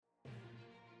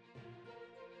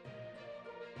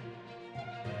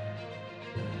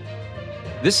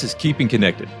This is Keeping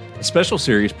Connected, a special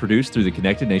series produced through the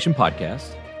Connected Nation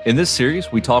podcast. In this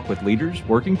series, we talk with leaders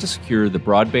working to secure the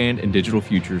broadband and digital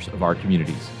futures of our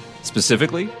communities.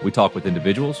 Specifically, we talk with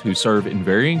individuals who serve in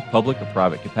varying public or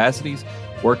private capacities,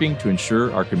 working to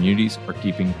ensure our communities are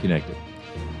keeping connected.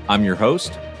 I'm your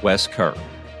host, Wes Kerr.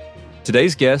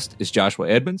 Today's guest is Joshua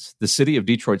Edmonds, the City of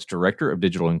Detroit's Director of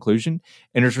Digital Inclusion,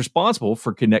 and is responsible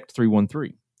for Connect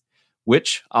 313,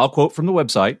 which, I'll quote from the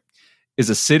website, is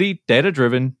a city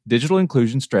data-driven digital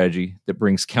inclusion strategy that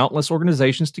brings countless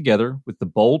organizations together with the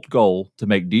bold goal to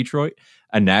make Detroit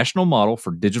a national model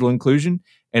for digital inclusion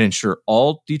and ensure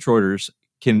all Detroiters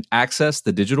can access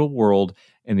the digital world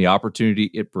and the opportunity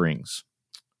it brings.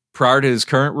 Prior to his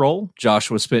current role,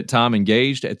 Joshua spent time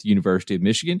engaged at the University of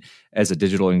Michigan as a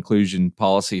Digital Inclusion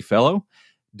Policy Fellow,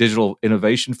 Digital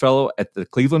Innovation Fellow at the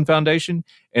Cleveland Foundation,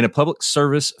 and a Public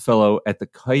Service Fellow at the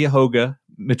Cuyahoga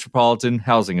Metropolitan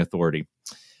Housing Authority.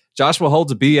 Joshua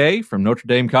holds a BA from Notre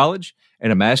Dame College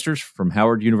and a master's from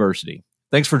Howard University.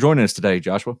 Thanks for joining us today,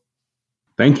 Joshua.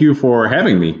 Thank you for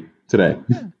having me today.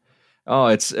 Oh,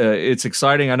 it's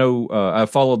exciting. I know I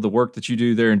followed the work that you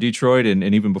do there in Detroit and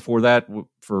even before that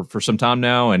for some time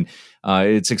now. And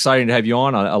it's exciting to have you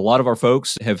on. A lot of our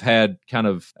folks have had kind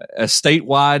of a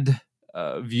statewide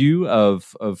view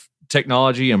of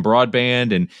technology and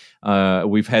broadband,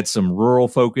 and we've had some rural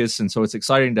focus. And so it's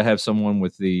exciting to have someone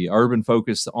with the urban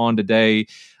focus on today.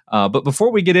 But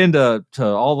before we get into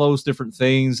all those different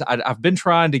things, I've been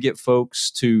trying to get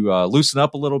folks to loosen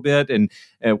up a little bit. And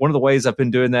one of the ways I've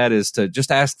been doing that is to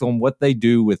just ask them what they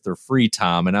do with their free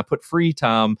time. And I put free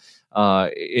time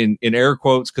in air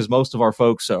quotes because most of our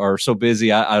folks are so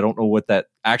busy. I don't know what that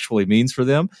actually means for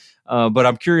them. But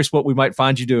I'm curious what we might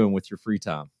find you doing with your free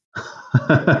time.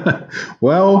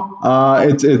 Well,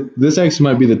 this actually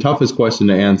might be the toughest question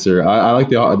to answer. I like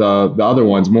the other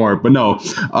ones more, but no.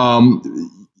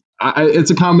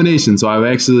 It's a combination. So I've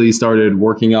actually started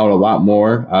working out a lot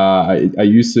more. I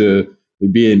used to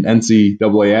be an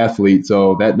NCAA athlete,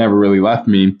 so that never really left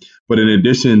me. But in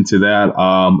addition to that,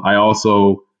 I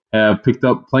also have picked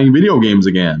up playing video games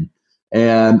again.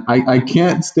 And I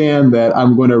can't stand that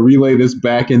I'm going to relay this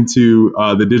back into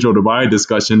the digital divide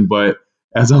discussion, but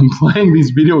as I'm playing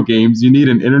these video games, you need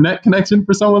an internet connection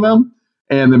for some of them.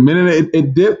 And the minute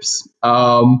it dips,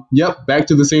 back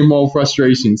to the same old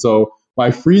frustration. So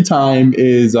my free time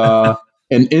is an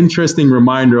interesting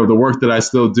reminder of the work that I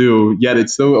still do, yet it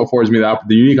still affords me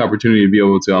the unique opportunity to be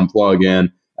able to unplug and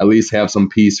at least have some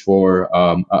peace for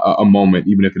a moment,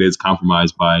 even if it is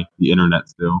compromised by the internet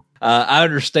still. I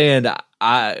understand.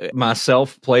 I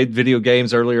myself played video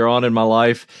games earlier on in my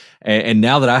life, and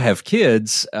now that I have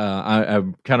kids,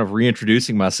 I'm kind of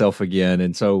reintroducing myself again.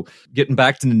 And so getting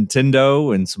back to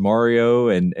Nintendo and some Mario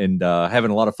and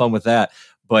having a lot of fun with that.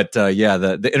 But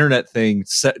the internet thing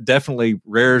definitely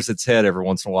rears its head every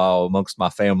once in a while amongst my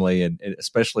family, and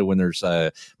especially when there's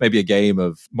maybe a game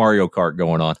of Mario Kart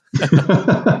going on.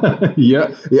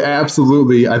 Yeah,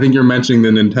 absolutely. I think you're mentioning the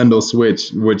Nintendo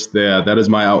Switch, which that is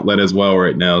my outlet as well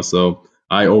right now. So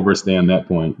I overstand that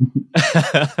point.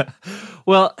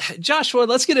 Well, Joshua,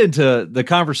 let's get into the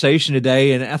conversation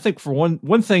today. And I think for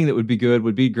one thing that would be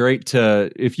great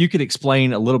if you could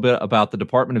explain a little bit about the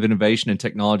Department of Innovation and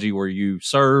Technology where you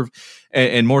serve,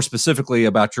 and more specifically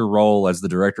about your role as the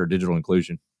Director of Digital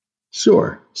Inclusion.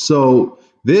 Sure. So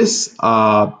this is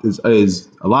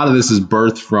a lot of this is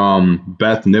birthed from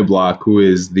Beth Niblock, who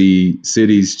is the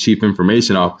city's Chief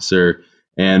Information Officer.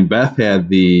 And Beth had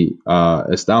the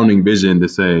astounding vision to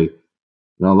say,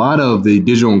 a lot of the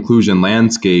digital inclusion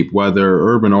landscape, whether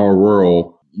urban or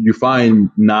rural, you find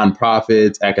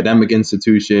nonprofits, academic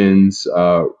institutions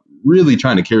really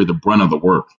trying to carry the brunt of the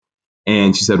work.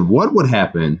 And she said, what would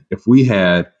happen if we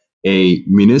had a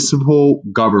municipal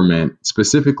government,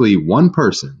 specifically one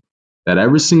person, that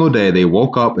every single day they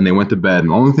woke up and they went to bed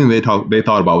and the only thing they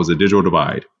thought about was the digital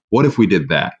divide? What if we did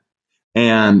that?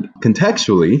 And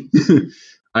contextually,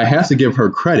 I have to give her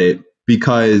credit,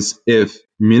 because if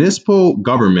municipal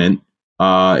government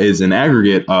is an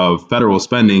aggregate of federal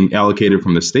spending allocated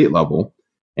from the state level,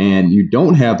 and you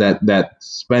don't have that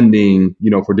spending,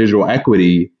 for digital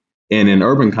equity in an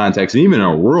urban context, and even in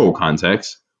a rural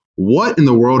context, what in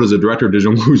the world is a Director of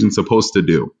Digital Inclusion supposed to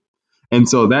do? And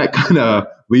so that kind of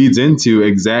leads into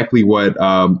exactly what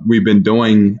we've been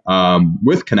doing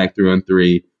with Connect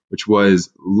 313, which was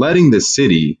letting the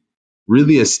city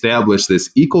really establish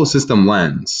this ecosystem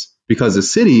lens, because the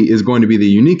city is going to be the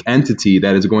unique entity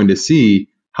that is going to see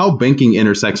how banking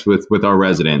intersects with our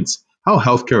residents, how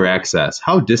healthcare access,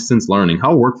 how distance learning,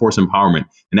 how workforce empowerment,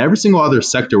 and every single other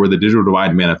sector where the digital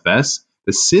divide manifests.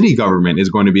 The city government is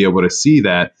going to be able to see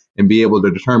that and be able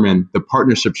to determine the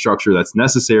partnership structure that's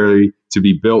necessary to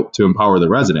be built to empower the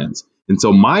residents. And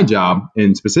so my job,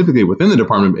 and specifically within the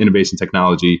Department of Innovation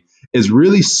Technology, is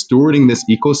really stewarding this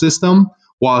ecosystem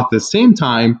while at the same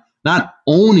time not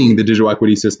owning the digital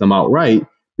equity system outright,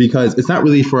 because it's not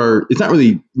really,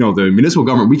 the municipal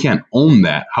government, we can't own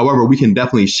that. However, we can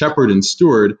definitely shepherd and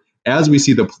steward as we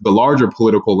see the larger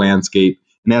political landscape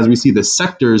and as we see the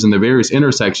sectors and the various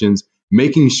intersections,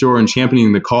 making sure and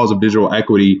championing the cause of digital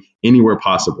equity anywhere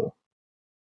possible.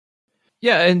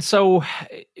 Yeah, and so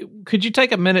could you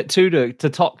take a minute to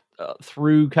talk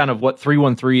through kind of what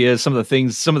 313 is, some of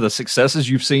the successes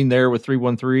you've seen there with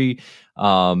 313,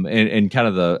 and kind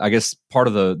of part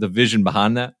of the vision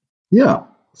behind that? Yeah.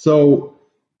 So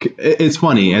it's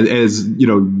funny, as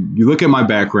you look at my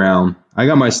background, I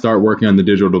got my start working on the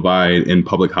digital divide in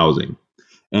public housing.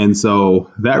 And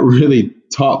so that really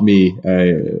taught me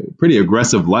a pretty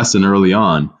aggressive lesson early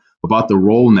on about the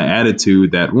role and the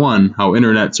attitude that, one, how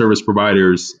internet service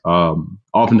providers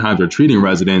oftentimes are treating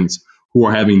residents who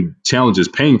are having challenges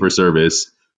paying for service,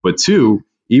 but two,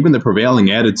 even the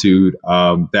prevailing attitude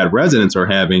that residents are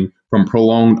having from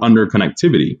prolonged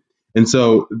underconnectivity. And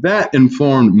so that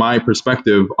informed my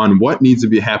perspective on what needs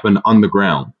to happen on the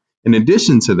ground. In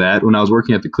addition to that, when I was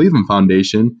working at the Cleveland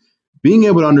Foundation, being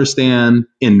able to understand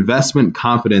investment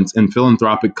confidence and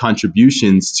philanthropic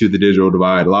contributions to the digital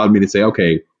divide allowed me to say,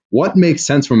 okay, what makes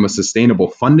sense from a sustainable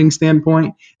funding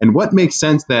standpoint, and what makes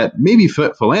sense that maybe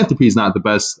philanthropy is not the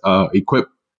best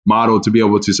equipped model to be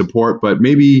able to support, but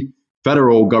maybe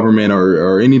federal government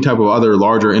or any type of other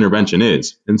larger intervention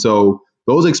is. And so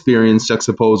those experiences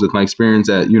juxtaposed with my experience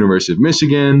at University of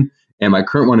Michigan and my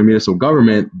current one in municipal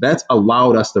government, that's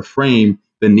allowed us to frame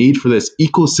the need for this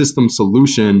ecosystem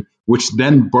solution, which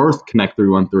then birthed Connect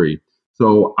 313.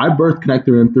 So I birthed Connect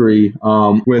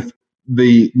 313 with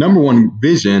the number one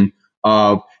vision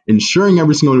of ensuring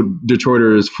every single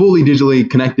Detroiter is fully digitally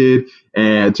connected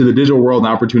and to the digital world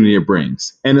and opportunity it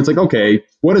brings. And it's like, okay,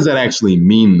 what does that actually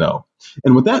mean though?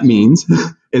 And what that means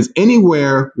is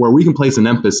anywhere where we can place an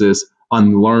emphasis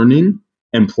on learning,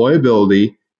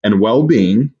 employability, and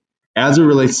well-being as it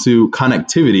relates to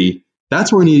connectivity,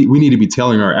 that's where we need to be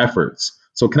tailoring our efforts.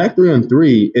 So Connect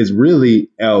 313 is really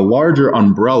a larger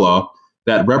umbrella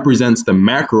that represents the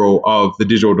macro of the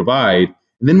digital divide.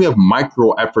 And then we have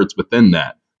micro efforts within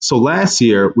that. So last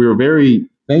year, we were very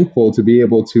thankful to be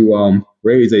able to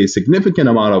raise a significant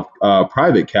amount of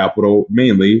private capital,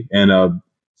 mainly, and a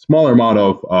smaller amount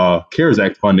of CARES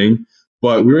Act funding.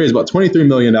 But we raised about $23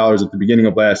 million at the beginning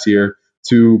of last year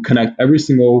to connect every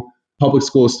single public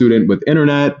school student with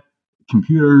internet,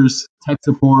 computers, tech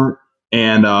support,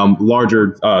 and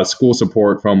larger school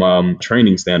support from a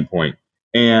training standpoint.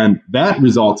 And that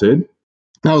was $23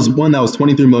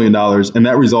 million, and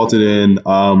that resulted in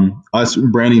us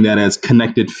branding that as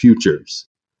Connected Futures.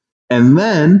 And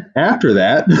then after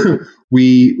that,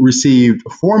 we received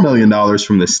 $4 million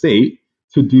from the state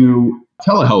to do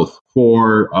telehealth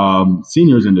for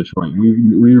seniors in Detroit.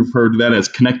 We refer to that as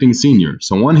Connecting Seniors.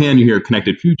 So on one hand, you hear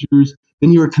Connected Futures,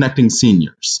 then you are connecting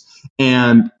seniors.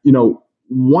 And,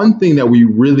 one thing that we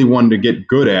really wanted to get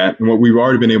good at, and what we've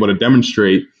already been able to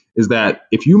demonstrate, is that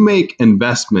if you make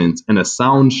investments in a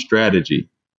sound strategy,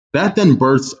 that then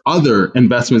births other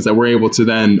investments that we're able to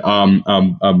then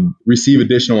receive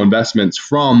additional investments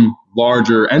from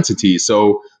larger entities.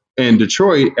 So in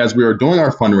Detroit, as we are doing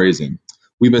our fundraising,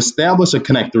 we've established a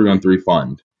Connect 313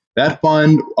 fund. That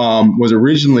fund was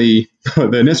originally,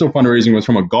 the initial fundraising was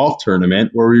from a golf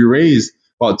tournament where we raised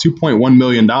about $2.1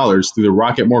 million through the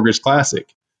Rocket Mortgage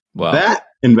Classic. Wow. That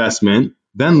investment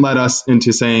then led us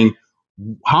into saying,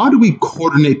 how do we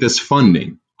coordinate this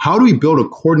funding? How do we build a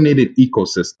coordinated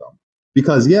ecosystem?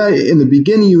 Because, in the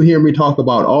beginning, you hear me talk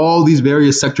about all these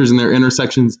various sectors and their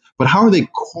intersections, but how are they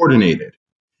coordinated?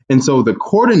 And so the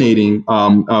coordinating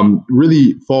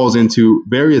really falls into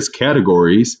various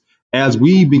categories as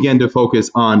we begin to focus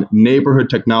on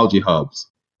neighborhood technology hubs,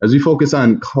 as we focus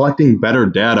on collecting better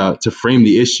data to frame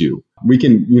the issue. We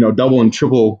can, double and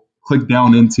triple click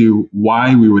down into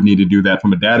why we would need to do that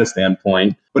from a data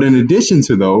standpoint. But in addition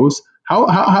to those,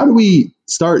 how do we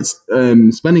start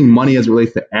spending money as it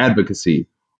relates to advocacy?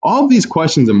 All of these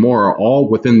questions and more are all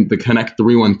within the Connect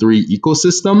 313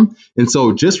 ecosystem. And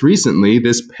so just recently,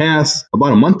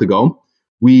 about a month ago,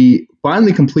 we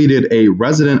finally completed a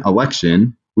resident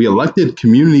election. We elected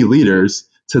community leaders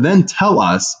to then tell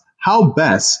us how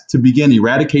best to begin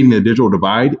eradicating the digital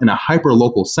divide in a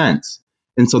hyper-local sense.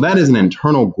 And so that is an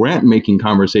internal grant-making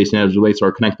conversation as it relates to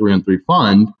our Connect 313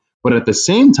 fund. But at the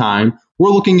same time, we're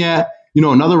looking at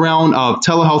another round of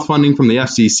telehealth funding from the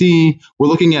FCC. We're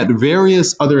looking at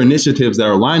various other initiatives that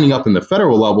are lining up in the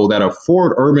federal level that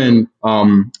afford urban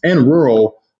and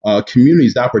rural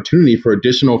communities the opportunity for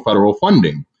additional federal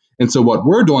funding. And so what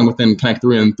we're doing within Connect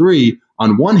 3 and 3,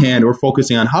 on one hand, we're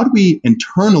focusing on how do we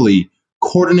internally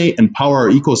coordinate and power our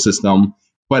ecosystem,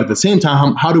 but at the same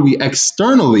time, how do we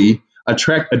externally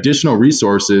attract additional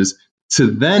resources to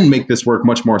then make this work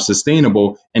much more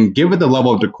sustainable and give it the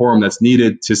level of decorum that's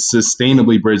needed to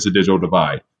sustainably bridge the digital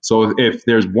divide. So if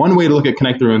there's one way to look at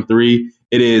Connect 3 and 3,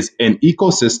 it is an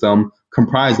ecosystem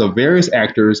comprised of various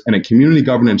actors and a community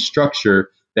governance structure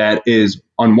that is,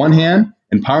 on one hand,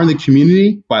 empowering the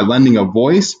community by lending a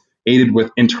voice, aided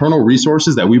with internal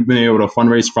resources that we've been able to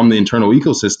fundraise from the internal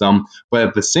ecosystem, but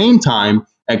at the same time,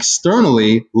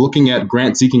 externally looking at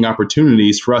grant-seeking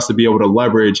opportunities for us to be able to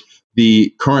leverage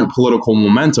the current political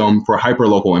momentum for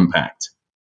hyperlocal impact.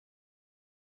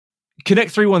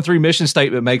 Connect 313 mission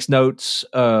statement makes notes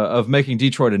of making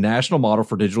Detroit a national model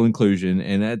for digital inclusion,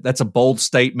 and that's a bold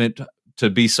statement to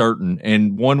be certain,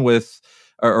 and one worth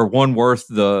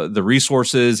the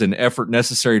resources and effort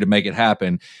necessary to make it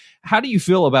happen. How do you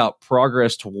feel about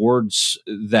progress towards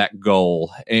that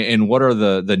goal, and what are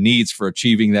the needs for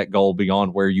achieving that goal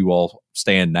beyond where you all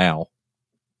stand now?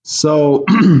 So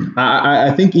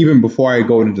I think even before I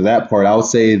go into that part, I'll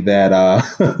say that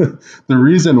the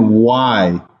reason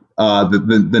why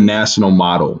the national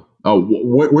model,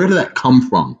 where did that come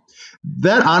from?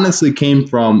 That honestly came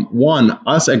from, one,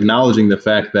 us acknowledging the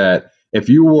fact that if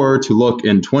you were to look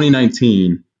in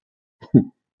 2019,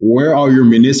 where all your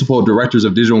municipal directors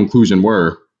of digital inclusion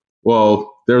were,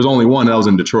 well, there was only one that was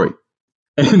in Detroit.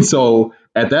 And so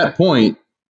at that point,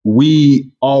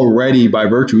 we already, by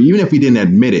virtue, even if we didn't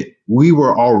admit it, we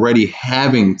were already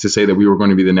having to say that we were going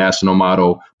to be the national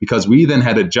model, because we then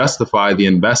had to justify the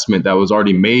investment that was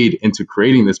already made into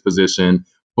creating this position.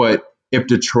 But if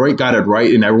Detroit got it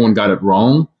right and everyone got it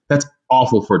wrong, that's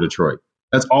awful for Detroit.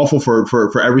 That's awful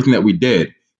for everything that we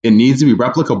did. It needs to be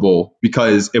replicable,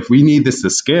 because if we need this to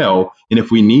scale and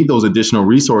if we need those additional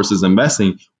resources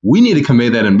investing, we need to convey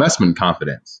that investment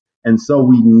confidence. And so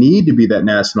we need to be that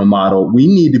national model. We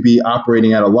need to be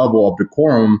operating at a level of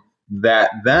decorum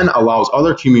that then allows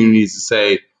other communities to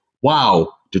say,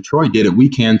 wow, Detroit did it, we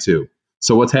can too.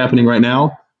 So what's happening right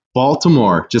now?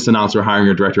 Baltimore just announced they're hiring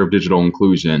a director of digital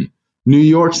inclusion. New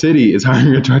York City is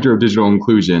hiring a director of digital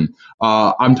inclusion.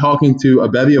 I'm talking to a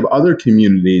bevy of other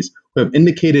communities who have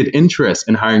indicated interest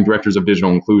in hiring directors of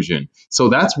digital inclusion. So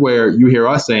that's where you hear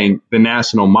us saying the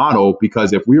national model,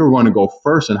 because if we were going to go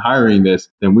first in hiring this,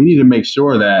 then we need to make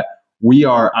sure that we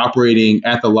are operating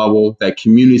at the level that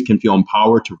communities can feel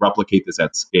empowered to replicate this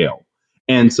at scale.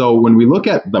 And so when we look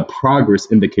at the progress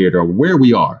indicator of where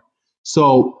we are,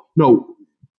 so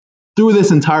through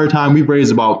this entire time, we've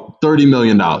raised about $30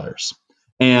 million.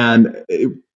 And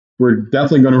we're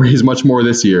definitely going to raise much more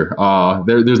this year.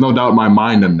 There's no doubt in my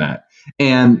mind on that.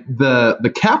 And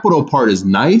the capital part is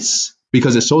nice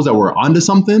because it shows that we're onto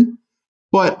something.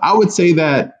 But I would say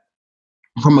that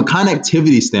from a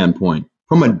connectivity standpoint,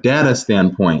 from a data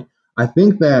standpoint, I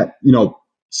think that,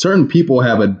 certain people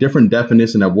have a different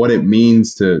definition of what it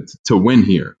means to win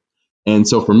here. And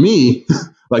so for me,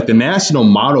 like the national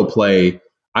model play,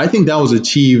 I think that was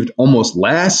achieved almost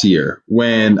last year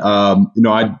when,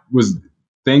 I was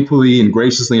thankfully and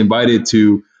graciously invited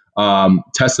to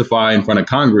testify in front of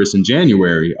Congress in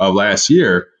January of last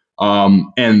year.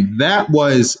 And that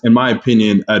was, in my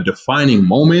opinion, a defining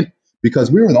moment because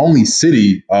we were the only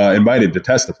city invited to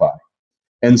testify.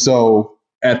 And so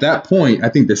at that point, I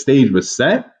think the stage was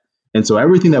set. And so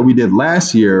everything that we did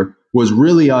last year was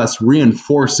really us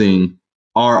reinforcing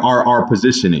our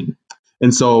positioning.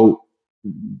 And so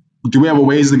do we have a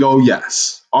ways to go?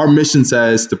 Yes. Our mission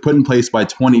says to put in place by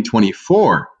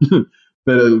 2024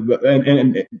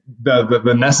 the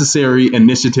necessary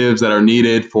initiatives that are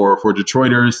needed for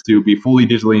Detroiters to be fully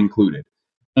digitally included.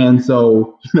 And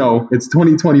so, it's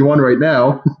 2021 right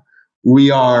now.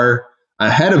 We are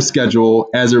ahead of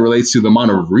schedule as it relates to the amount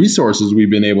of resources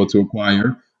we've been able to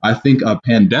acquire. I think a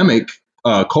pandemic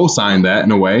co-signed that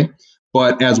in a way.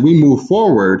 But as we move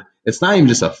forward, it's not even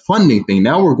just a funding thing.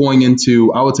 Now we're going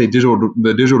into, I would say,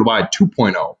 the digital divide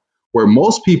 2.0, where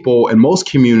most people in most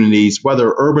communities,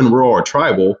 whether urban, rural, or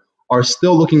tribal, are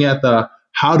still looking at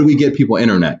how do we get people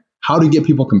internet? How do we get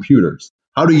people computers?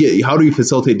 How do you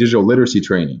facilitate digital literacy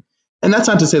training? And that's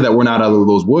not to say that we're not out of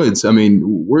those woods. I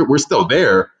mean, we're still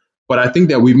there, but I think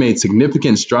that we've made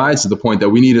significant strides to the point that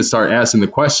we need to start asking the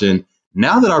question,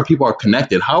 now that our people are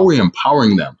connected, how are we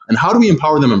empowering them? And how do we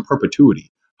empower them in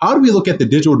perpetuity? How do we look at the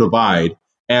digital divide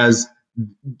as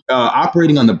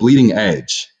operating on the bleeding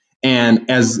edge? And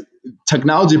as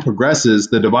technology progresses,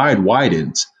 the divide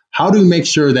widens. How do we make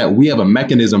sure that we have a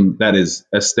mechanism that is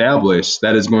established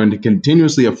that is going to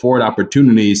continuously afford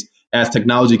opportunities as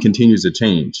technology continues to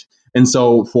change? And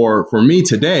so for me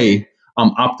today,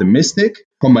 I'm optimistic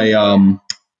from a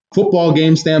football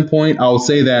game standpoint. I'll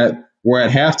say that we're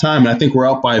at halftime and I think we're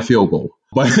up by a field goal.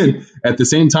 But at the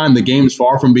same time, the game's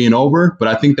far from being over. But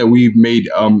I think that we've made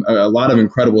a lot of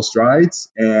incredible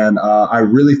strides. And I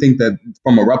really think that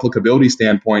from a replicability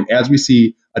standpoint, as we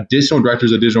see additional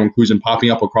directors of digital inclusion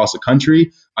popping up across the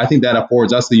country, I think that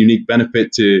affords us the unique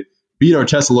benefit to beat our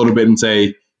chest a little bit and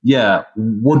say, yeah,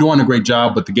 we're doing a great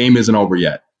job, but the game isn't over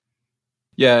yet.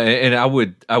 Yeah, and I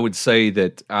would say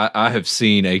that I have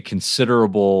seen a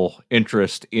considerable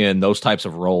interest in those types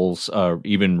of roles.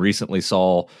 Even recently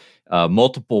saw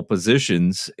multiple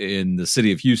positions in the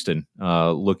city of Houston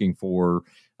looking for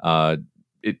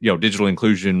digital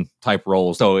inclusion type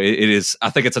roles. So it is. I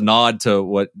think it's a nod to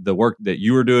what the work that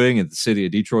you are doing and the city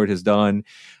of Detroit has done.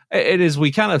 And as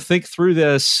we kind of think through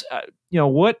this,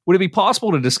 what would it be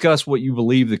possible to discuss what you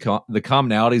believe the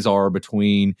commonalities are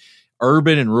between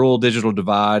urban and rural digital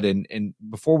divide? And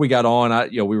before we got on,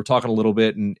 we were talking a little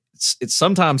bit, and it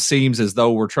sometimes seems as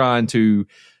though we're trying to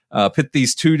pit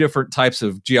these two different types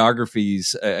of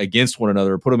geographies against one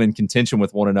another, put them in contention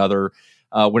with one another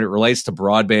when it relates to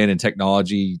broadband and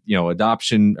technology,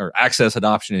 adoption or access,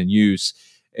 adoption, and use.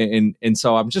 And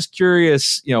so I'm just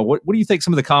curious, what do you think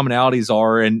some of the commonalities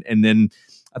are? And then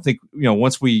I think,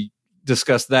 once we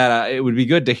discuss that, it would be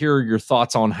good to hear your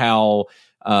thoughts on how,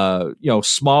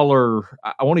 smaller,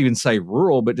 I won't even say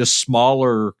rural, but just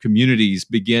smaller communities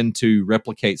begin to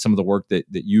replicate some of the work that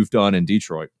you've done in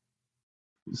Detroit.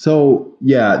 So,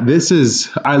 yeah,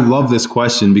 I love this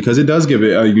question because it does give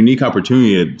it a unique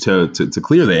opportunity to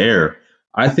clear the air.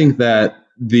 I think that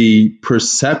the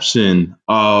perception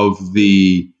of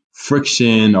the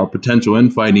friction or potential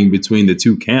infighting between the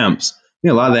two camps,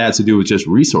 a lot of that has to do with just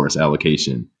resource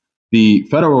allocation. The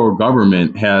federal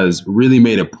government has really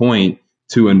made a point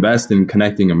to invest in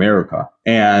connecting America.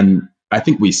 And I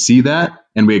think we see that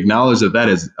and we acknowledge that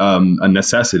is a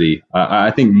necessity.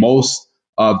 I think most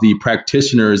of the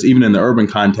practitioners, even in the urban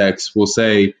context, will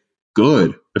say,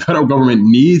 good, the federal government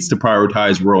needs to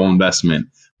prioritize rural investment.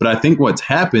 But I think what's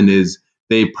happened is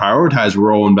they prioritize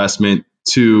rural investment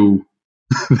to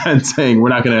then saying we're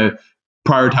not going to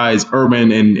prioritize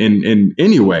urban in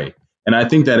any way. And I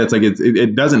think that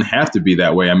it doesn't have to be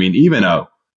that way. I mean, even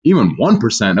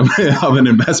 1% of an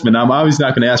investment, I'm obviously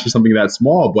not going to ask for something that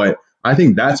small, but I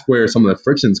think that's where some of the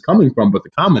friction's coming from. But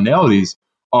the commonalities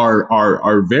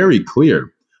are very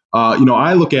clear.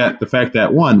 I look at the fact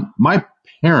that, one, my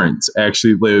parents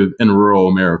actually live in rural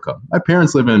America. My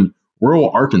parents live in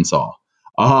rural Arkansas.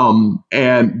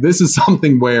 And this is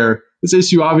something where this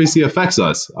issue obviously affects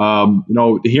us.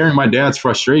 Hearing my dad's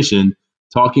frustration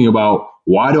talking about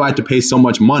why do I have to pay so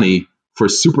much money for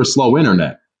super slow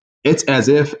internet? It's as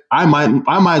if I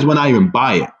might as well not even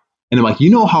buy it. And I'm like,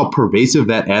 how pervasive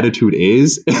that attitude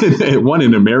is, one,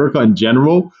 in America in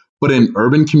general, but in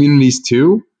urban communities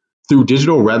too, through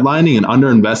digital redlining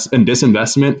and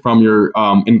disinvestment from your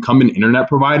incumbent internet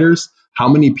providers. How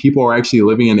many people are actually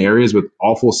living in areas with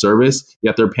awful service,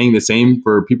 yet they're paying the same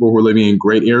for people who are living in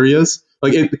great areas?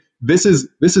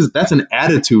 That's an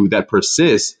attitude that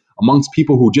persists amongst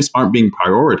people who just aren't being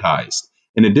prioritized.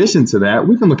 In addition to that,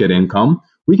 we can look at income.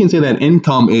 We can say that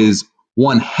income is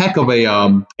one heck of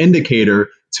a indicator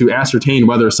to ascertain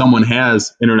whether someone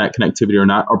has internet connectivity or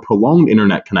not, or prolonged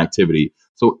internet connectivity.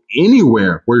 So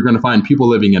anywhere where you're going to find people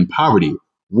living in poverty,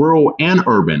 rural and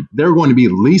urban, they're going to be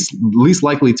least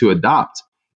likely to adopt.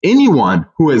 Anyone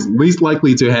who is least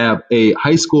likely to have a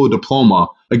high school diploma,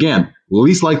 again,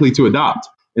 least likely to adopt.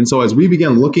 And so as we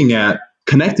begin looking at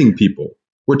connecting people,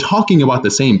 we're talking about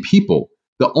the same people.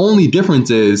 The only difference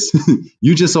is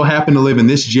you just so happen to live in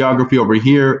this geography over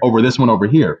here, over this one over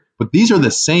here. But these are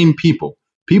the same people.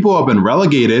 People who have been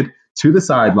relegated to the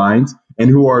sidelines and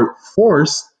who are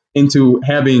forced into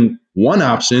having one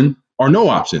option or no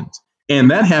options. And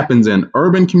that happens in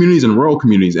urban communities and rural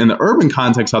communities. In the urban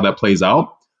context, how that plays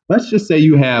out, let's just say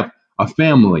you have a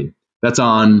family that's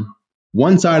on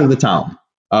one side of the town.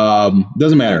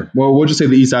 Doesn't matter. Well, we'll just say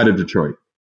the east side of Detroit.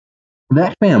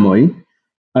 That family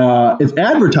is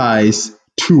advertised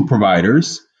to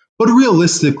providers, but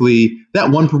realistically,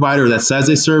 that one provider that says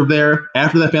they serve there,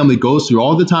 after that family goes through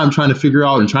all the time trying to figure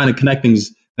out and trying to connect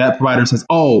things, that provider says,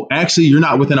 oh, actually, you're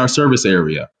not within our service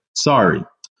area. Sorry.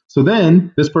 So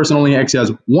then this person only actually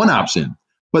has one option.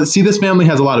 But see, this family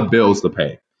has a lot of bills to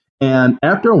pay. And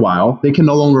after a while, they can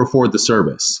no longer afford the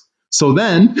service. So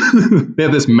then they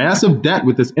have this massive debt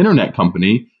with this internet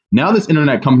company Now this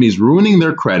internet company is ruining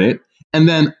their credit. And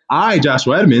then I,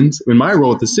 Joshua Edmonds, in my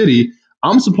role at the city,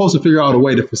 I'm supposed to figure out a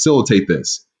way to facilitate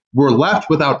this. We're left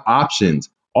without options.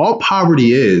 All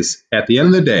poverty is, at the end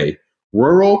of the day,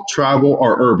 rural, tribal,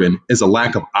 or urban, is a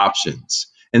lack of options.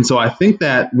 And so I think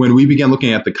that when we begin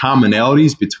looking at the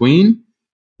commonalities between,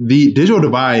 the digital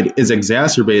divide is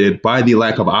exacerbated by the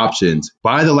lack of options,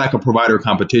 by the lack of provider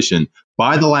competition,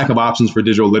 by the lack of options for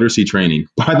digital literacy training,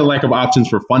 by the lack of options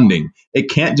for funding. It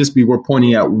can't just be we're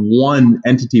pointing at one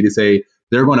entity to say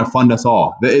they're going to fund us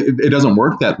all. It doesn't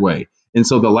work that way. And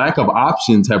so the lack of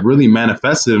options have really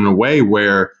manifested in a way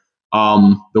where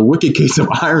the wicked case of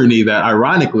irony that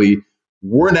ironically,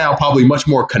 we're now probably much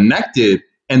more connected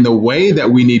in the way that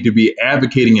we need to be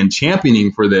advocating and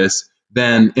championing for this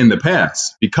than in the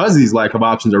past, because these lack of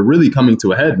options are really coming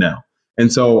to a head now.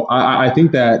 And so I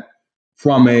think that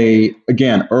from a,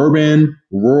 again, urban,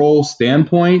 rural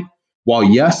standpoint, while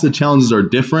yes, the challenges are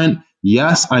different,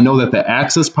 yes, I know that the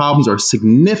access problems are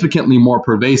significantly more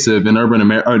pervasive in urban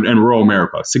and rural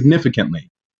America, significantly.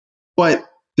 But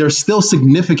there's still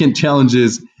significant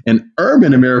challenges in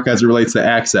urban America as it relates to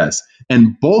access.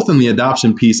 And both in the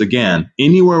adoption piece, again,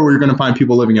 anywhere where you're going to find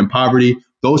people living in poverty,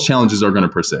 those challenges are going to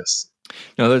persist.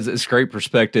 No, that's great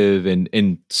perspective.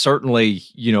 And certainly,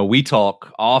 we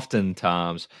talk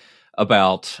oftentimes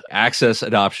about access,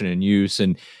 adoption, and use.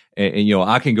 And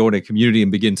I can go in a community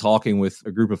and begin talking with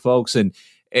a group of folks and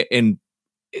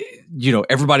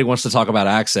everybody wants to talk about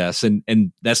access.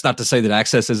 And that's not to say that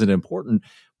access isn't important,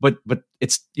 but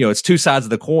it's, it's two sides of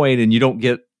the coin, and you don't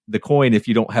get the coin if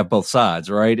you don't have both sides.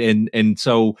 Right. And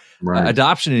so Right.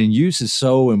 Adoption and use is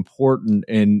so important.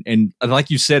 And like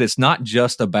you said, it's not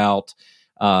just about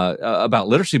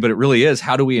literacy, but it really is,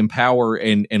 how do we empower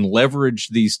and leverage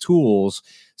these tools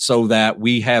so that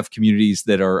we have communities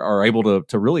that are able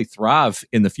to really thrive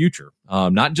in the future,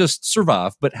 not just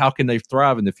survive, but how can they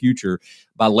thrive in the future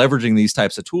by leveraging these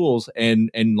types of tools. And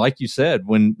like you said,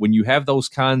 when you have those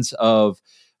kinds of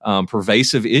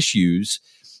pervasive issues,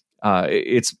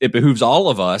 it behooves all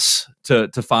of us to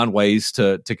find ways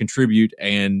to contribute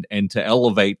and to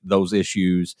elevate those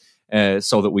issues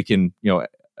so that we can,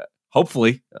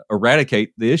 hopefully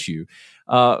eradicate the issue.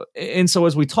 And so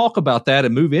as we talk about that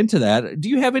and move into that, do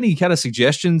you have any kind of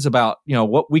suggestions about,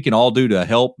 what we can all do to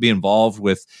help be involved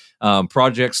with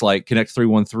projects like Connect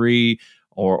 313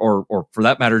 or for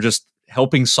that matter, just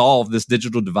helping solve this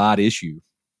digital divide issue?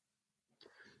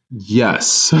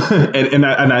 Yes, and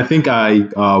I think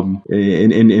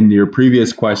in your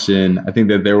previous question, I think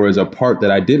that there was a part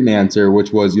that I didn't answer,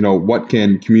 which was, what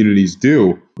can communities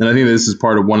do? And I think this is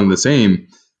part of one and the same.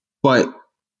 But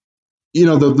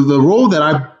the role that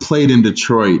I played in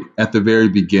Detroit at the very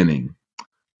beginning,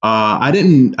 I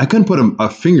couldn't put a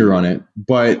finger on it,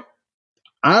 but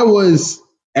I was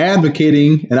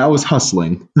advocating and I was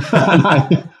hustling.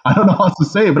 I don't know how else to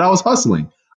say it, but I was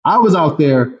hustling. I was out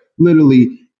there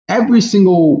literally every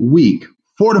single week,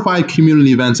 4 to 5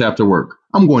 community events after work.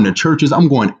 I'm going to churches. I'm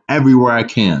going everywhere I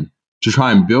can to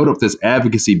try and build up this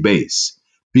advocacy base,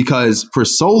 because for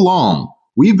so long,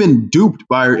 we've been duped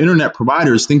by our internet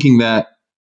providers thinking that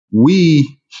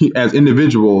we as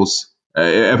individuals,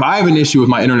 if I have an issue with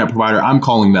my internet provider, I'm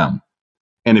calling them.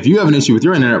 And if you have an issue with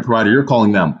your internet provider, you're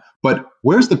calling them. But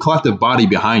where's the collective body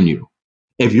behind you?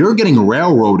 If you're getting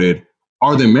railroaded,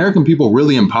 are the American people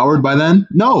really empowered by then?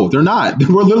 No, they're not.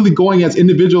 We're literally going as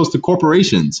individuals to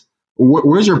corporations.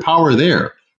 Where's your power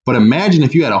there? But imagine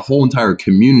if you had a whole entire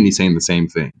community saying the same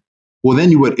thing. Well,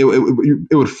 then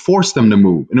it would force them to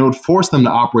move, and it would force them to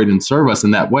operate and serve us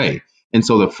in that way. And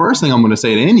so the first thing I'm going to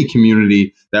say to any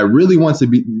community that really wants to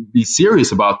be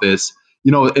serious about this,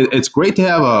 it's great to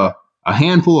have a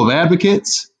handful of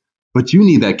advocates, but you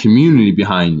need that community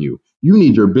behind you. You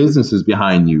need your businesses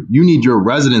behind you. You need your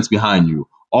residents behind you,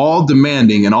 all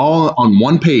demanding and all on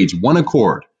one page, one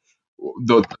accord.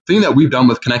 The thing that we've done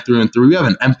with Connect 313, we have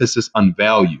an emphasis on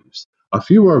values. A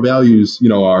few of our values,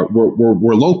 are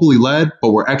we're locally led,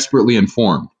 but we're expertly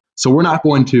informed. So we're not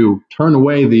going to turn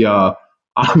away the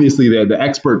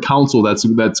expert counsel that's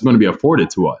going to be afforded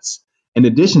to us. In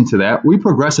addition to that, we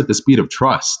progress at the speed of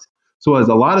trust. So as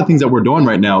a lot of things that we're doing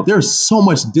right now, there's so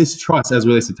much distrust as it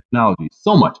relates to technology,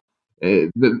 so much.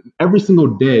 Every single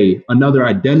day, another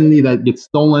identity that gets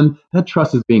stolen, that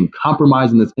trust is being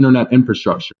compromised in this internet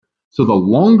infrastructure. So the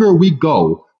longer we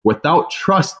go without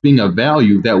trust being a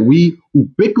value that we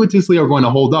ubiquitously are going to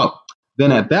hold up,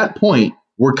 then at that point,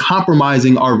 we're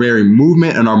compromising our very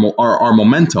movement and our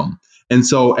momentum. And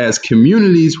so as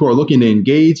communities who are looking to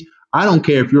engage, I don't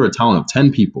care if you're a town of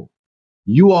 10 people,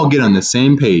 you all get on the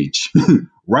same page,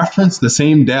 reference the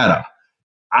same data.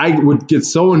 I would get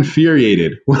so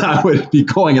infuriated when I would be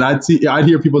going and I'd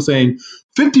hear people saying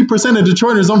 50% of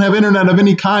Detroiters don't have internet of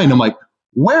any kind. I'm like,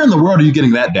 where in the world are you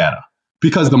getting that data?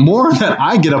 Because the more that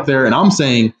I get up there and I'm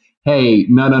saying, hey,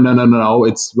 no,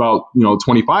 it's about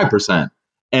 25%,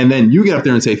 and then you get up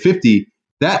there and say 50,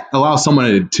 that allows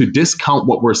someone to discount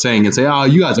what we're saying and say, oh,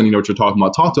 you guys don't even know what you're talking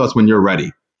about. Talk to us when you're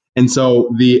ready. And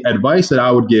so the advice that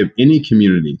I would give any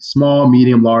community, small,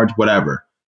 medium, large, whatever,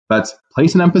 let's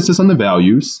place an emphasis on the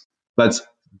values. Let's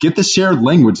get the shared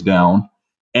language down.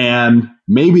 And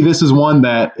maybe this is one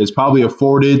that is probably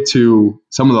afforded to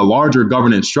some of the larger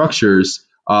governance structures.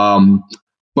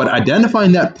 But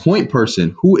identifying that point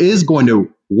person who is going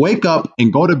to wake up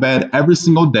and go to bed every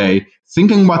single day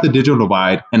thinking about the digital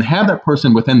divide, and have that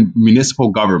person within municipal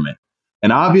government.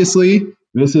 And obviously,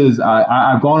 this is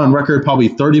I've gone on record probably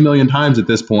 30 million times at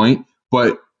this point,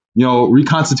 but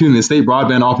reconstituting the state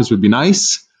broadband office would be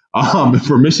nice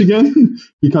for Michigan,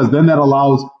 because then that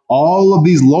allows all of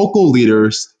these local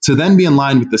leaders to then be in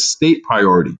line with the state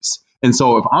priorities. And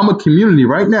so if I'm a community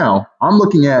right now, I'm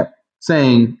looking at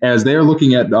saying, as they're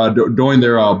looking at doing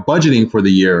their budgeting for the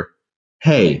year,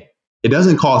 hey, it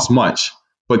doesn't cost much,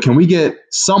 but can we get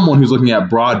someone who's looking at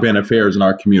broadband affairs in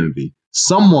our community,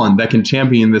 someone that can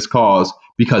champion this cause?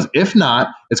 Because if not,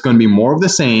 it's going to be more of the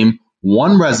same,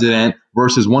 one resident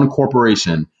versus one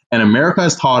corporation. And America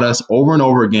has taught us over and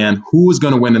over again who is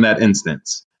going to win in that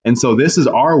instance. And so this is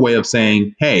our way of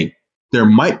saying, hey, there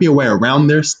might be a way around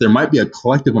this. There might be a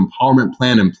collective empowerment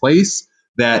plan in place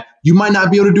that you might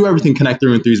not be able to do everything Connect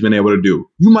 313 has been able to do.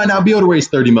 You might not be able to raise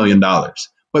 $30 million,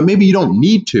 but maybe you don't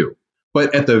need to.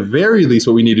 But at the very least,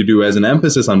 what we need to do is an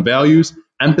emphasis on values,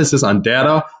 emphasis on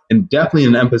data, and definitely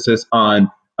an emphasis on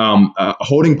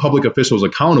holding public officials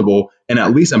accountable, and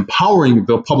at least empowering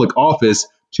the public office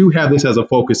to have this as a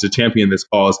focus to champion this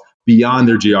cause beyond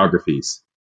their geographies.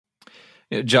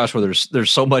 Joshua,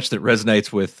 there's so much that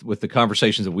resonates with the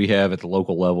conversations that we have at the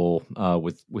local level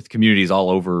with communities all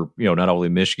over, not only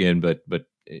Michigan but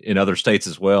in other states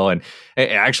as well. And I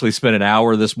actually spent an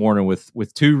hour this morning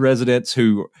with two residents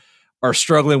who are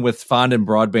struggling with finding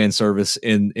broadband service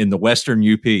in the Western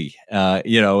UP.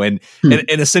 And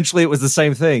essentially it was the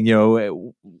same thing.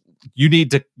 You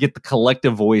need to get the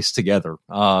collective voice together.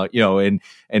 And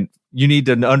you need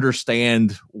to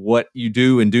understand what you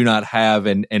do and do not have,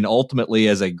 and ultimately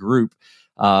as a group,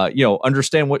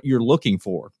 understand what you're looking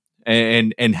for,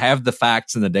 and have the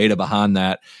facts and the data behind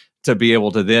that to be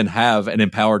able to then have an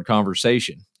empowered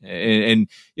conversation. And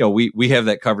we have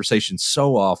that conversation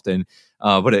so often,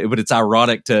 but it's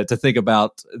ironic to think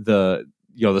about the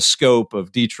scope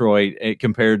of Detroit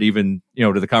compared even,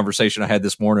 to the conversation I had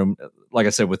this morning, like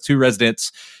I said, with two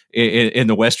residents in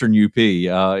the Western UP,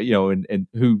 and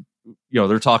who,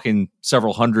 they're talking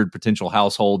several hundred potential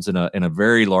households in a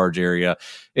very large area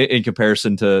in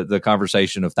comparison to the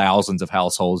conversation of thousands of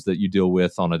households that you deal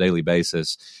with on a daily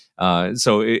basis.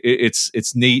 So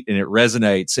it's neat, and it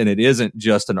resonates, and it isn't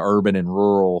just an urban and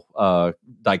rural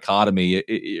dichotomy.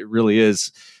 It really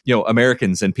is,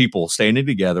 Americans and people standing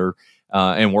together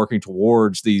and working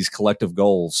towards these collective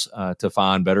goals to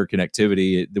find better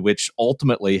connectivity, which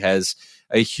ultimately has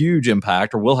a huge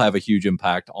impact, or will have a huge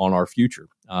impact on our future.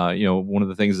 One of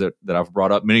the things that I've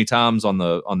brought up many times on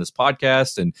this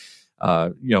podcast, and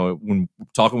when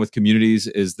talking with communities,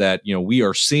 is that we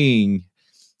are seeing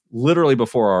literally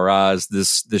before our eyes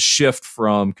this shift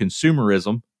from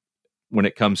consumerism when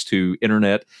it comes to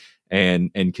internet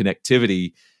and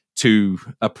connectivity to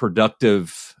a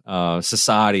productive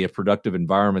society, a productive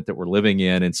environment that we're living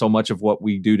in. And so much of what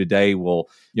we do today will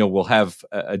have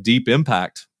a deep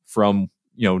impact from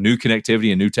new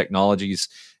connectivity and new technologies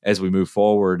as we move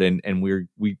forward. And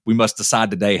we must decide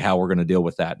today how we're going to deal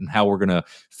with that and how we're going to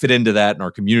fit into that, and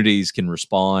our communities can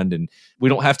respond. And we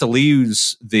don't have to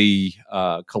lose the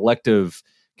collective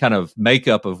kind of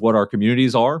makeup of what our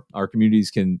communities are. Our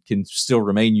communities can still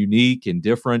remain unique and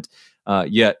different,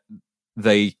 yet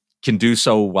they can do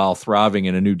so while thriving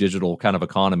in a new digital kind of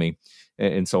economy.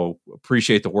 And so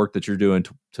appreciate the work that you're doing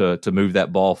to move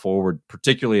that ball forward,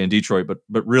 particularly in Detroit,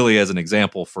 but really as an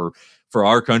example for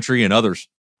our country and others.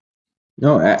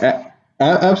 No,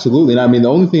 absolutely. And I mean, the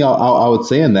only thing I would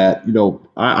say in that,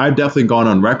 I've definitely gone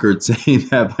on record saying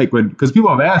that, because people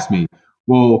have asked me,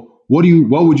 well, what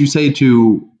would you say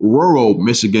to rural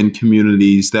Michigan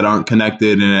communities that aren't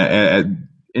connected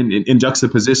in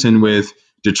juxtaposition with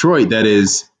Detroit that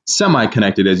is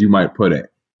semi-connected, as you might put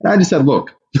it? And I just said,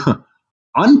 look,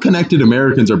 unconnected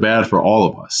Americans are bad for all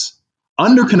of us.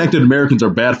 Underconnected Americans are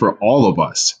bad for all of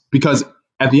us, because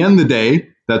at the end of the day,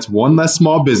 that's one less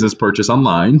small business purchase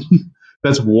online.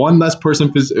 That's one less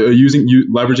person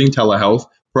leveraging telehealth.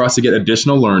 for us to get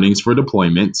additional learnings for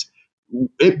deployment.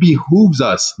 It behooves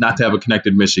us not to have a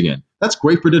connected Michigan. That's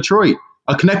great for Detroit.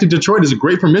 A connected Detroit is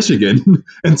great for Michigan.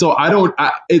 And so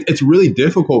it's really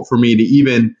difficult for me to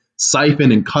even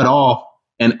siphon and cut off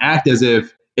and act as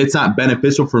if it's not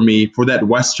beneficial for me for that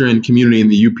Western community in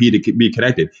the UP to be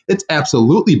connected. It's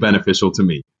absolutely beneficial to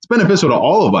me. It's beneficial to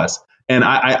all of us. And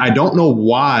I don't know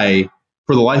why,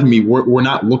 for the life of me, we're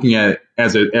not looking at it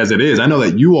as it is. I know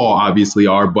that you all obviously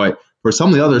are, but for some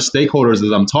of the other stakeholders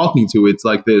that I'm talking to, it's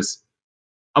like this.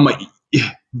 I'm like,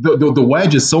 the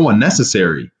wedge is so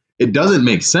unnecessary. It doesn't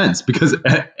make sense because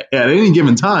at any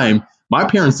given time, my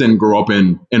parents didn't grow up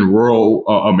in rural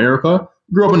America.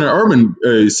 Grew up in an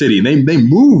urban city. They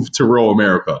moved to rural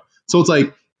America. So it's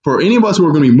like, for any of us who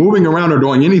are going to be moving around or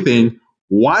doing anything,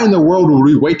 why in the world would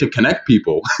we wait to connect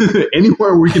people?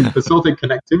 Anywhere we can facilitate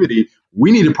connectivity,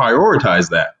 we need to prioritize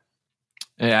that.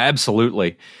 Yeah,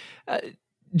 absolutely.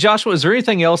 Joshua, is there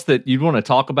anything else that you'd want to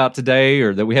talk about today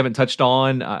or that we haven't touched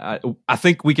on? I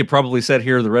think we could probably sit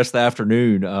here the rest of the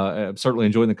afternoon. I'm certainly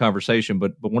enjoying the conversation,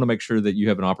 but want to make sure that you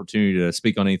have an opportunity to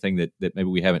speak on anything that maybe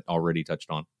we haven't already touched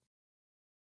on.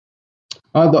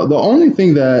 The only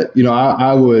thing that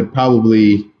I would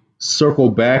probably circle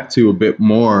back to a bit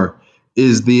more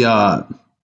is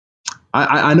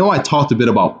I know I talked a bit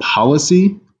about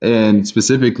policy and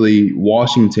specifically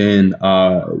Washington,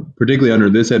 particularly under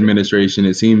this administration.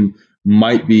 It seemed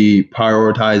might be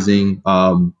prioritizing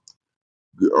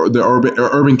the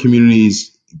urban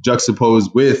communities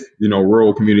juxtaposed with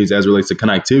rural communities as it relates to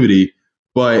connectivity.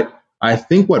 But I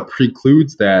think what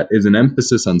precludes that is an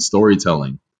emphasis on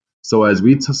storytelling. So as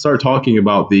we start talking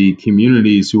about the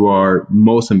communities who are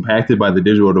most impacted by the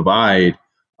digital divide,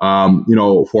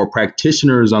 for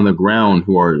practitioners on the ground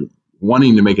who are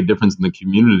wanting to make a difference in the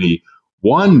community,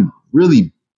 one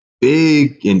really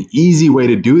big and easy way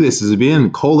to do this is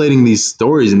begin collating these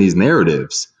stories and these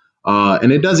narratives.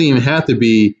 And it doesn't even have to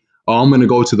be, I'm going to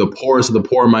go to the poorest of the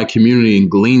poor in my community and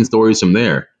glean stories from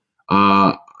there.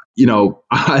 I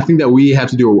think that we have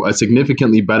to do a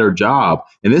significantly better job.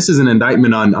 And this is an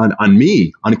indictment on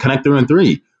me, on Connector and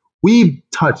 3. We've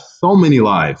touched so many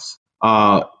lives,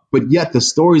 but yet the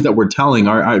stories that we're telling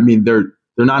they're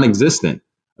non-existent.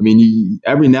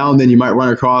 Every now and then you might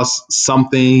run across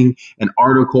something, an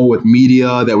article with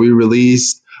media that we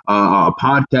released, a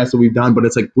podcast that we've done, but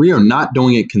it's like we are not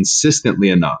doing it consistently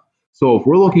enough. So if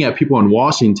we're looking at people in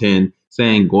Washington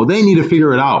saying, well, they need to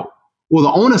figure it out. Well,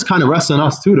 the onus kind of rests on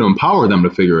us, too, to empower them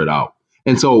to figure it out.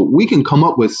 And so we can come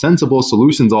up with sensible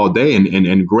solutions all day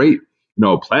and great,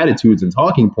 platitudes and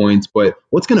talking points. But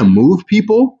what's going to move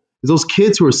people is those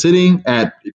kids who are sitting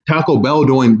at Taco Bell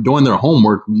doing their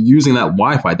homework using that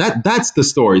Wi-Fi. That's the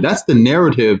story. That's the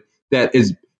narrative that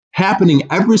is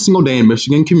happening every single day in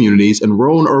Michigan communities and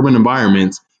rural and urban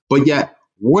environments. But yet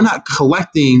we're not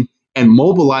collecting and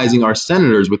mobilizing our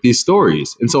senators with these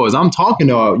stories. And so as I'm talking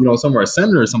to, some of our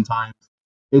senators sometimes,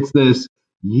 it's this,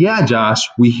 yeah, Josh,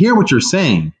 we hear what you're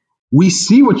saying. We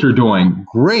see what you're doing.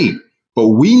 Great. But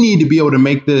we need to be able to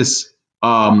make this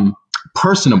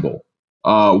personable.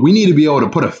 We need to be able to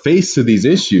put a face to these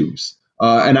issues.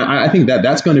 And I think that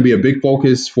that's going to be a big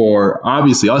focus for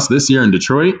obviously us this year in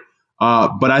Detroit.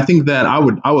 But I think that I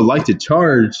would like to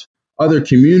charge other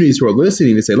communities who are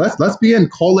listening to say, let's begin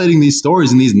collating these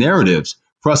stories and these narratives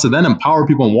for us to then empower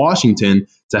people in Washington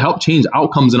to help change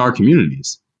outcomes in our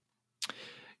communities.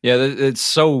 Yeah, it's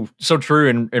so true,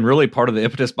 and really part of the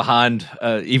impetus behind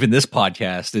even this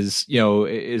podcast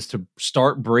is to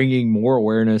start bringing more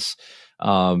awareness.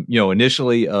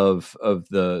 Initially of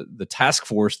the task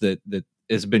force that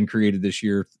has been created this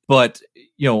year, but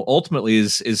ultimately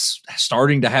is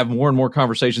starting to have more and more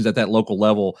conversations at that local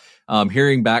level,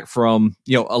 hearing back from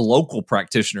a local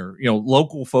practitioner,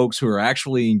 local folks who are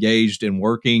actually engaged in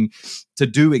working to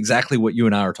do exactly what you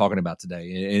and I are talking about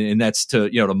today, and that's to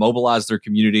to mobilize their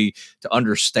community, to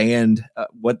understand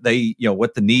what they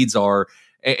what the needs are,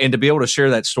 and to be able to share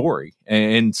that story.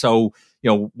 And so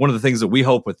one of the things that we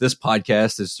hope with this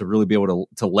podcast is to really be able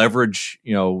to leverage,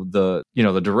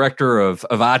 the director of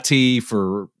IT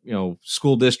for,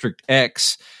 school district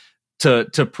X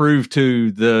to prove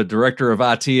to the director of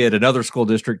IT at another school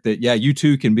district that, yeah, you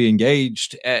too can be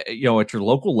engaged at your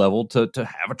local level to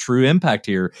have a true impact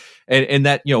here. And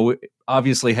that,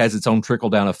 obviously has its own trickle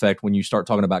down effect when you start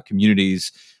talking about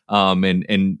communities,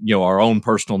 and our own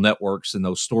personal networks, and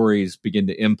those stories begin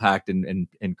to impact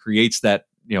and creates that,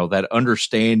 that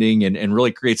understanding and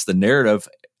really creates the narrative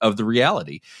of the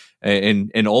reality.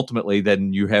 And ultimately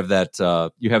then you have that,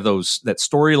 that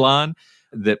storyline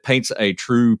that paints a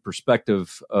true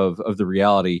perspective of the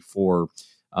reality for,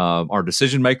 our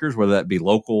decision makers, whether that be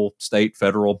local, state,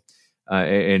 federal,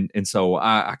 And so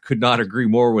I could not agree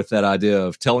more with that idea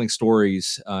of telling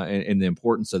stories and the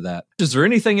importance of that. Is there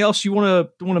anything else you want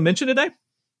to mention today?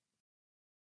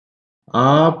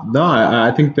 No,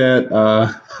 I think that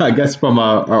I guess from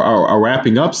a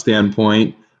wrapping up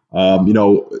standpoint, a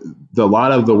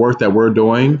lot of the work that we're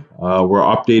doing, we're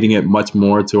updating it much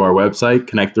more to our website,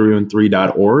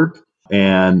 connect313.org.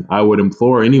 And I would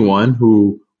implore anyone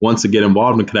who wants to get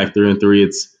involved in Connect 313,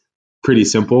 it's pretty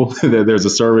simple. There's a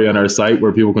survey on our site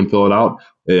where people can fill it out.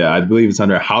 Yeah, I believe it's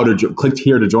under how to click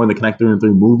here to join the Connect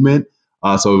 313 movement.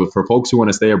 So for folks who want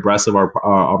to stay abreast of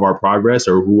our progress,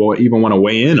 or who even want to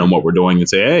weigh in on what we're doing and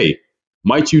say, hey,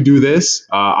 might you do this?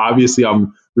 Obviously,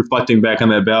 I'm reflecting back on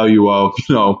that value of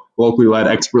locally led,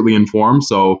 expertly informed.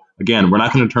 So again, we're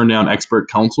not going to turn down expert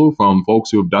counsel from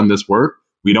folks who have done this work.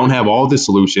 We don't have all the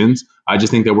solutions. I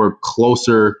just think that we're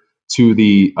closer to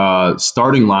the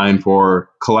starting line for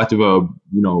collective,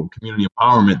 community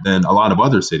empowerment than a lot of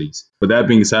other cities. With that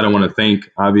being said, I want to thank,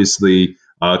 obviously,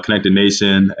 Connected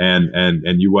Nation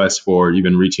and US for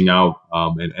even reaching out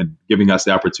and giving us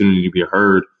the opportunity to be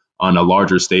heard on a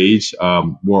larger stage.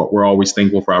 We're always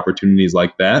thankful for opportunities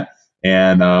like that.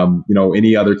 And,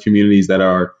 any other communities that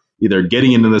are either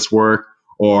getting into this work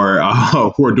or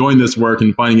who are doing this work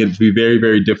and finding it to be very,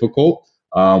 very difficult,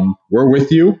 we're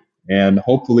with you. And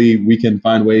hopefully we can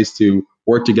find ways to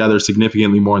work together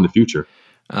significantly more in the future.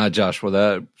 Joshua,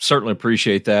 that certainly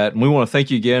appreciate that. And we want to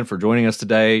thank you again for joining us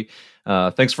today.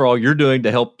 Thanks for all you're doing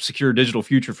to help secure a digital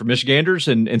future for Michiganders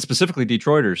and specifically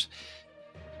Detroiters.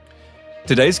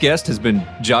 Today's guest has been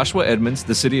Joshua Edmonds,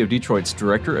 the City of Detroit's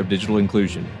Director of Digital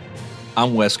Inclusion.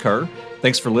 I'm Wes Kerr.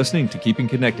 Thanks for listening to Keeping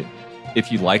Connected.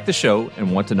 If you like the show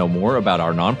and want to know more about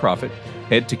our nonprofit,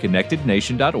 head to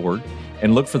connectednation.org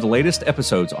and look for the latest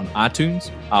episodes on iTunes,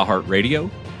 iHeartRadio,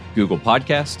 Google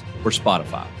Podcast, or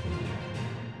Spotify.